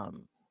 And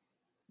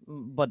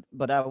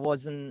but I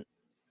wasn't.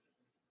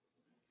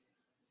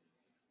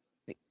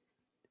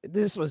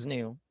 This was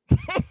new.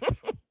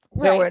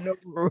 There Right. were no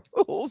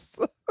rules.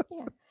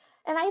 Yeah.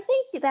 And I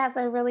think that's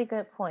a really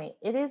good point.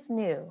 It is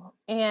new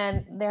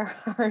and there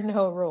are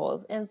no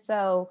rules. And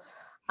so,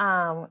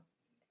 um,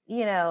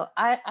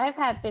 I've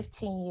had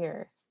 15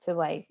 years to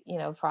like,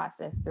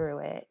 process through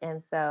it.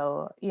 And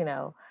so,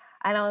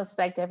 I don't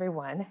expect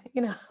everyone,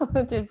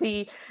 to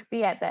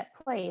be at that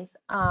place.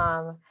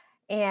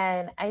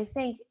 And I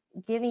think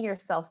giving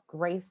yourself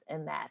grace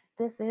in that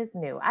this is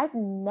new. I've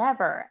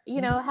never,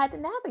 had to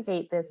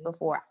navigate this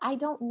before. I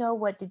don't know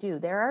what to do.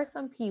 There are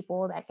some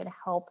people that can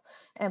help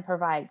and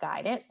provide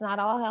guidance. Not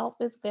all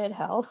help is good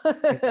help.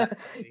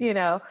 Exactly. you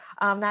know,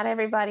 not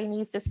everybody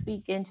needs to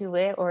speak into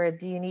it or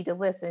do you need to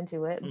listen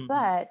to it. Hmm.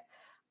 But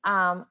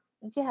um,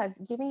 yeah,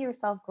 giving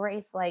yourself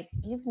grace, like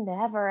you've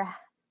never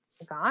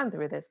gone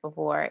through this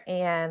before.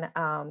 And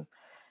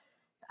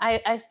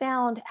I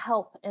found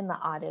help in the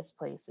oddest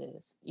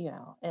places,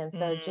 and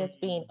so just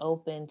being Mm.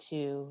 open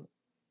to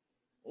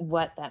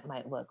what that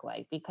might look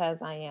like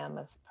because I am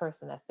a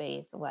person of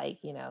faith, like,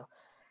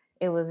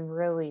 it was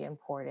really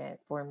important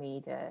for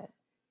me to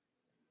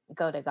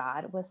go to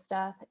God with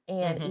stuff.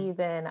 And Hmm.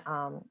 even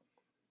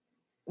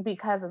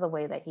because of the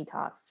way that he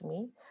talks to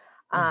me.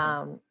 Hmm.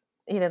 Um,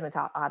 he doesn't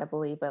talk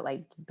audibly, but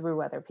like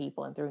through other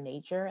people and through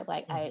nature,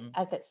 like Hmm.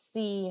 I could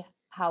see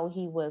how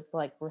he was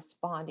like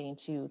responding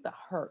to the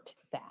hurt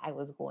that I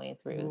was going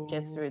through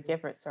just Ooh. through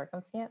different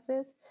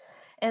circumstances.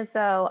 And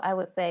so I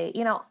would say,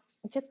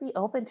 just be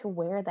open to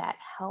where that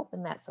help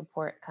and that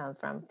support comes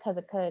from because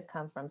it could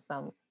come from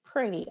some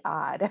pretty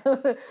odd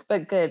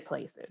but good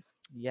places.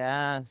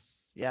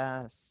 Yes,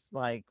 yes,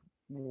 like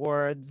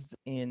words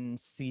in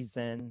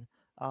season.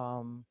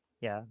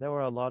 Yeah, there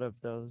were a lot of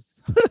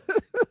those.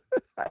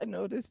 I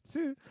noticed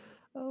too.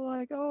 I'm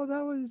like, oh,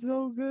 that was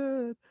so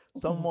good.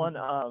 Someone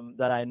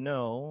that I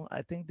know,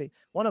 I think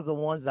one of the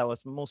ones that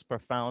was most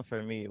profound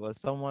for me was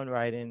someone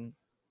writing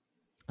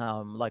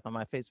like on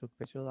my Facebook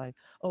page, were like,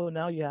 oh,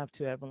 now you have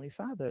two heavenly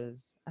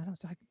fathers. And I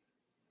was like,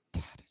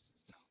 that is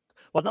so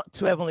well, not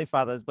two heavenly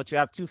fathers, but you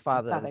have two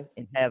Father. fathers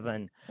in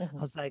heaven. I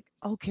Mhm. was like,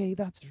 okay,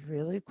 that's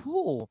really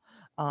cool.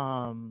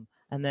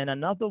 And then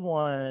another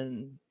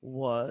one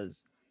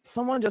was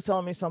someone just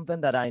telling me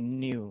something that I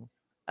knew.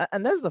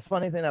 And that's the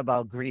funny thing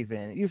about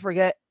grieving. You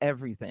forget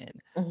everything.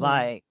 Mhm.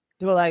 Like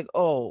they were like,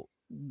 oh,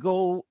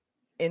 go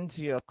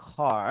into your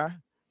car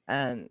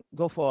and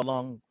go for a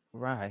long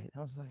ride.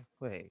 I was like,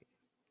 wait,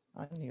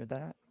 I knew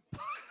that.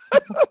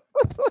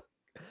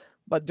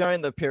 But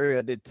during the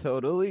period, it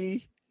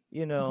totally,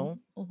 you Mhm. know,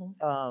 Mhm.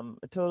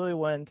 it totally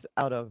went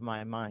out of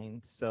my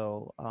mind.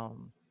 So,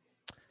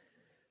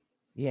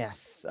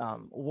 yes,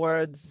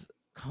 words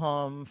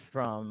come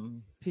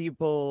from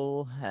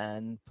people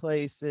and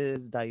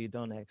places that you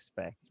don't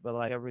expect, but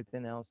like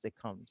everything else, it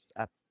comes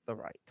at the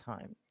right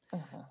time.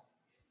 Mhm.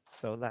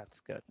 So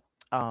that's good.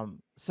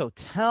 So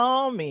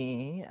tell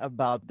me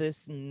about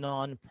this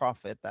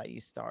nonprofit that you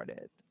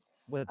started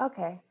with.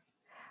 Okay.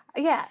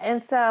 Yeah,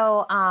 and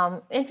so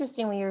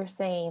interesting when you were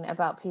saying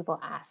about people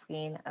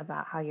asking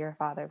about how your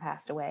father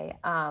passed away.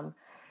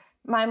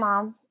 My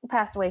mom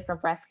passed away from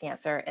breast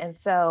cancer, and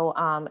so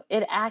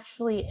it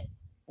actually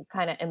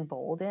kind of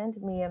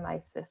emboldened me and my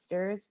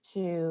sisters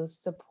to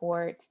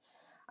support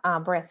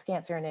breast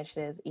cancer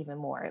initiatives even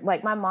more.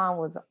 Like my mom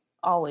was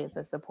always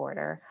a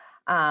supporter,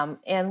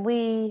 and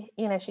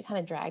she kind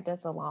of dragged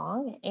us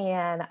along,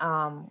 and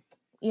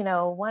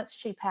once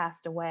she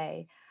passed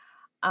away.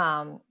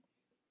 Um,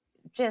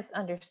 just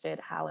understood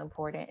how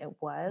important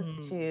it was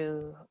Mm,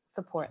 to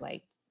support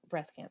like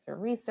breast cancer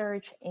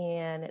research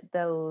and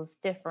those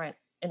different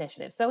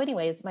initiatives. So,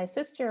 anyways,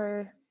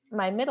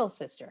 my middle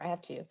sister, I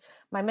have two,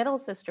 my middle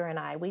sister and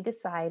I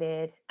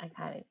decided, I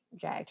kind of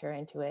dragged her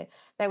into it,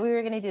 that we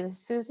were going to do the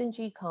Susan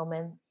G.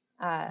 Komen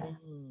uh,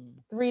 mm.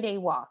 3 day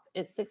walk.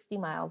 It's 60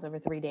 miles over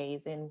 3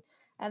 days. And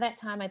at that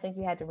time, I think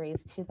we had to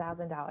raise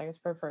 $2,000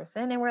 per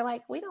person. And we're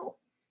like, we don't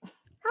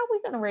how are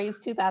we going to raise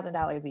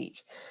 $2,000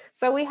 each?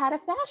 So we had a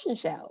fashion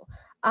show.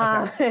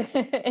 Okay.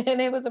 And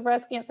it was a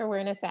breast cancer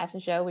awareness fashion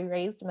show. We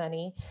raised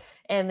money.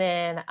 And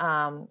then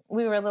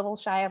we were a little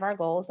shy of our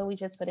goal. So we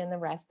just put in the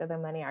rest of the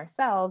money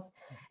ourselves.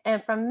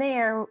 And from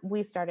there,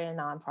 we started a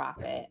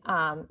nonprofit,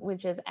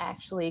 which is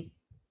actually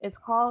It's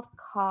called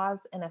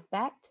Cause and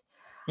Effect,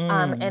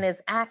 Mm, and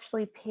it's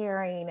actually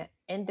pairing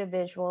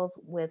individuals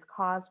with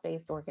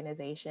cause-based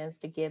organizations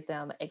to give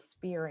them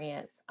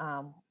experience,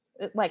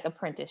 like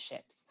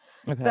apprenticeships.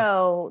 okay.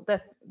 So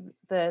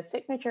the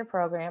signature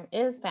program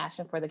is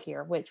Passion for the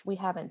Cure, which we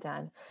haven't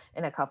done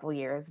in a couple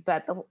years,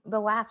 but the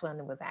last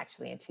one was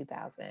actually in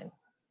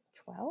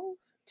 2012,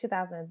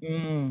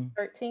 Mm,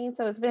 2013.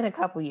 So it's been a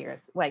couple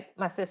years. Like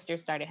my sister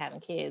started having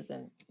kids,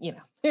 and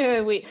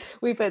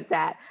we put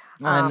that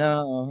I um,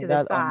 know to the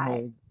that on side.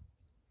 hold.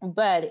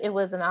 But it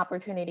was an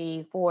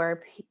opportunity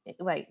for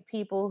like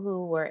people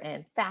who were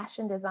in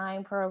fashion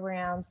design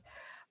programs,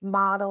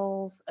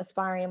 models,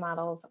 aspiring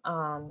models,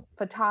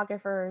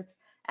 photographers,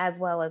 as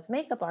well as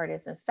makeup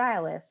artists and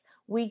stylists.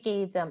 We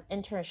gave them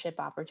internship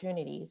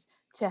opportunities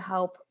to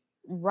help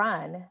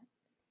run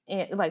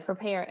like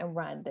prepare and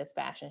run this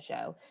fashion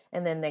show.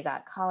 And then they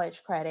got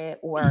college credit,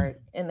 or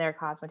in their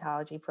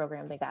cosmetology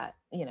program they got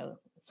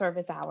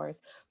service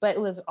hours, but it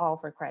was all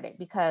for credit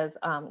because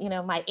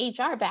my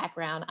HR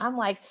background, I'm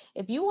like,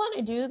 if you want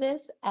to do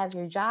this as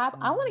your job,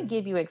 I want to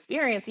give you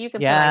experience so you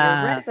can put on your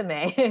Yes.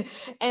 resume.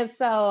 And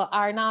so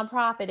our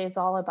nonprofit is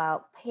all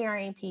about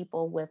pairing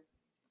people with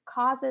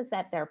causes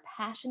that they're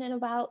passionate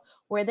about,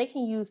 where they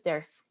can use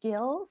their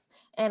skills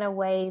in a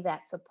way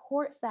that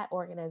supports that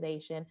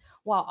organization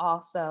while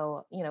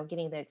also,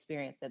 getting the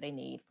experience that they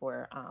need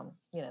for,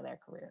 their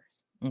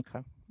careers. Okay.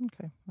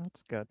 Okay.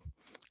 That's good.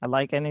 I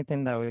like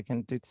anything that we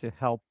can do to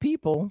help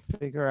people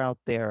figure out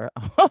their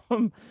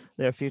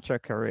future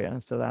career.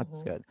 So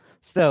that's Mhm. good.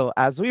 So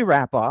as we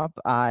wrap up,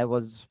 I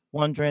was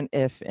wondering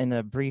if in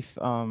a brief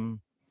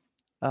um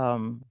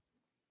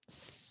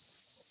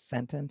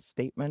sentence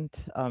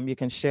statement, you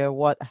can share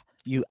what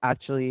you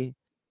actually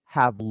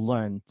have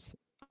learned,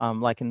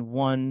 like in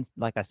one,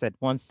 like I said,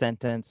 one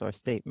sentence or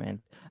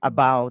statement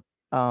Mhm.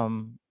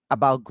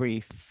 about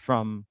grief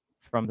from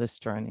this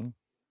journey.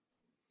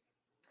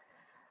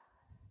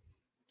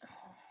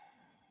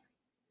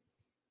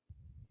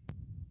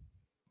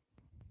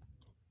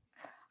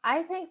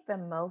 I think the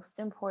most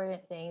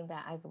important thing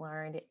that I've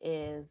learned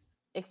is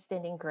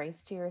extending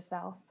grace to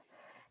yourself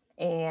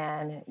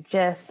and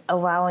just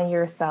allowing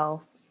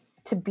yourself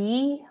to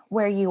be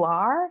where you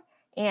are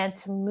and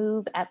to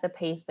move at the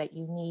pace that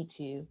you need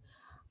to,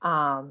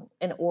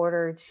 in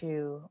order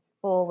to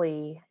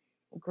fully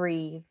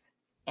grieve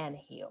and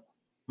heal.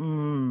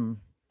 Mm,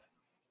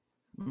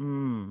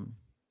 mm.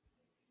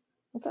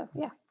 So,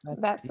 yeah, That's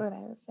that's deep. what I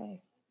would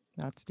say.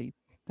 That's deep.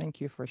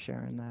 Thank you for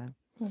sharing that.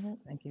 Mhm.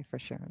 Thank you for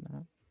sharing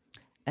that.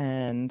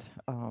 And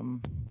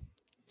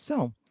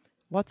so,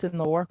 what's in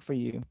the work for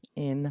you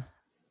in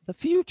the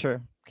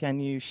future? Can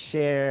you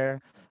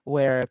share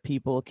where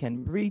people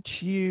can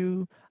reach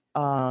you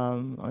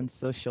on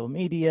social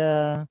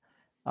media?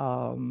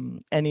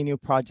 Any new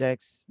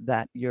projects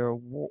that you're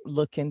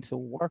looking to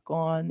work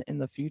on in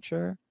the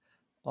future?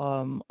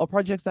 Or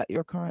projects that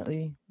you're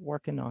currently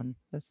working on?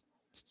 Let's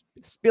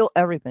spill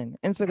everything.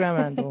 Instagram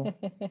handle,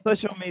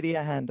 social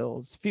media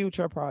handles,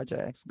 future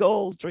projects,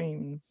 goals,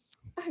 dreams.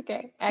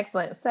 Okay,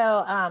 excellent.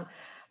 So,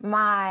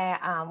 my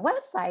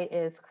website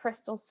is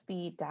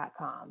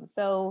crystalspeed.com.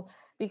 So,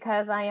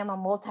 because I am a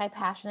multi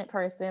passionate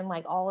person,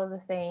 like all of the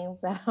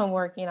things that I'm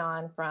working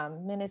on,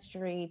 from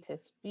ministry to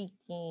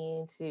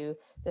speaking to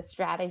the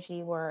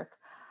strategy work,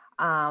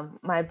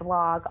 my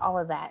blog, all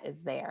of that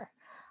is there.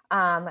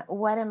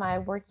 What am I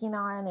working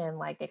on and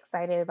like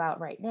excited about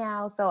right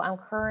now? So, I'm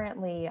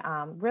currently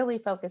really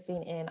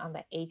focusing in on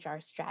the HR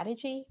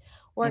strategy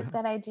work Okay.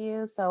 that I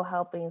do. So,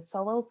 helping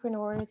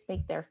solopreneurs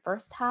make their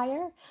first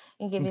hire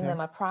and giving Okay. them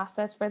a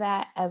process for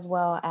that, as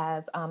well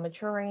as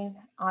maturing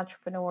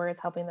entrepreneurs,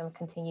 helping them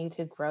continue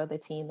to grow the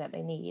team that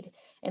they need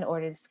in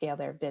order to scale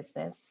their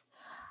business.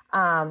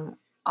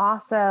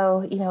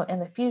 Also, in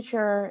the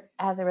future,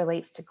 as it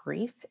relates to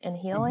grief and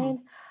Mhm.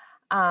 healing,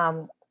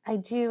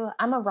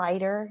 I'm a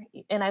writer,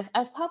 and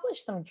I've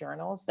published some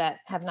journals that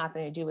have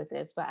nothing to do with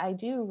this, but I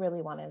do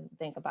really want to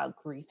think about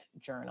grief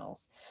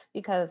journals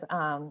because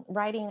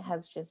writing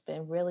has just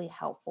been really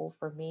helpful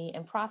for me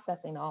in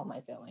processing all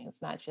my feelings,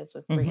 not just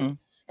with grief. Mhm.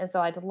 And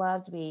so I'd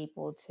love to be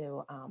able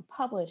to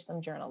publish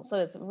some journals. So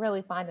it's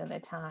really finding the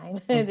time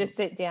to Mhm.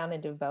 sit down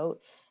and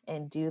devote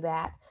and do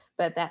that.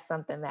 But that's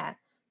something that,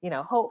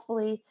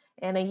 hopefully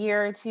in a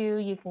year or two,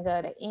 you can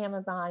go to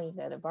Amazon, you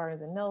go to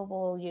Barnes and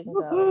Noble, you can go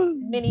to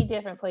Woohoo! many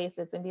different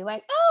places and be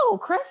like, oh,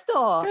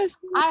 Crystal,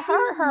 Christmas I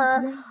heard Eve.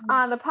 her Yes.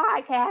 on the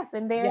podcast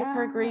and there's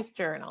her Yeah. grief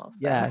journal. So,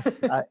 Yes,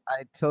 I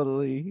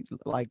totally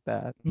like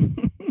that.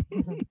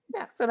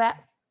 yeah, so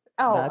that's,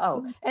 oh, That's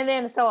oh. it. And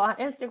then, so on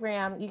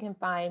Instagram, you can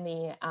find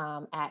me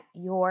at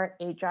Your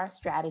HR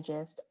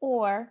Strategist,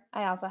 or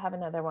I also have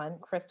another one,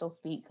 Crystal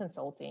Speed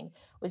Consulting,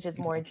 which is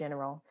more Okay.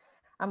 general.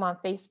 I'm on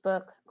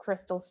Facebook,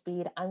 Crystal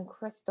Speed. I'm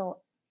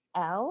Crystal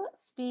L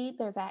Speed.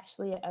 There's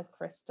actually a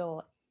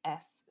Crystal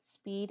S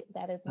Speed.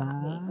 That is not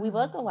me. We Ah,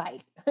 look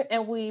alike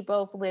and we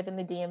both live in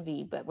the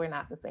DMV, but we're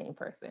not the same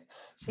person.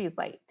 She's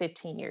like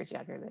 15 years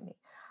younger than me.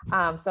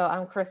 So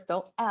I'm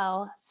Crystal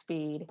L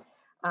Speed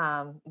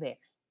there.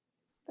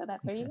 So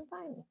that's where you okay. can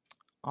find me.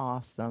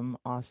 Awesome,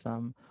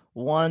 awesome.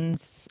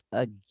 Once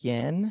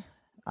again,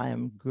 I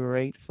am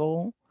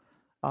grateful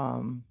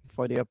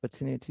for the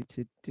opportunity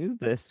to do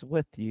this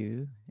with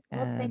you.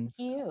 Well, thank And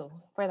you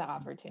for the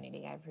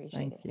opportunity. I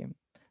appreciate thank it. you.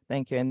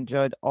 Thank you.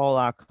 Enjoyed all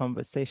our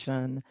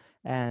conversation.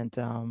 And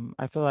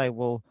I feel like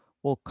we'll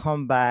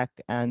come back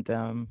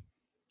and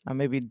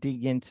maybe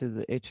dig into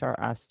the HR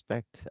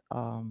aspect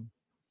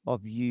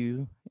of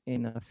you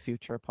in a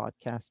future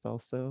podcast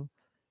also.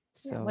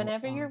 Yeah, So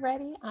whenever you're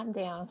ready, I'm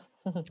down.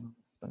 awesome.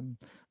 All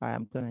right,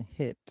 I'm gonna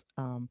hit.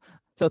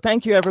 So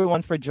thank you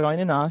everyone for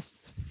joining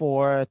us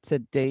for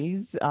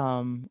today's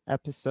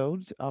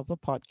episode of the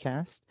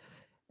podcast.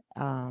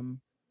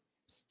 Um,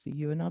 See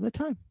you another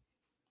time.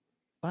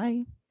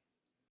 Bye.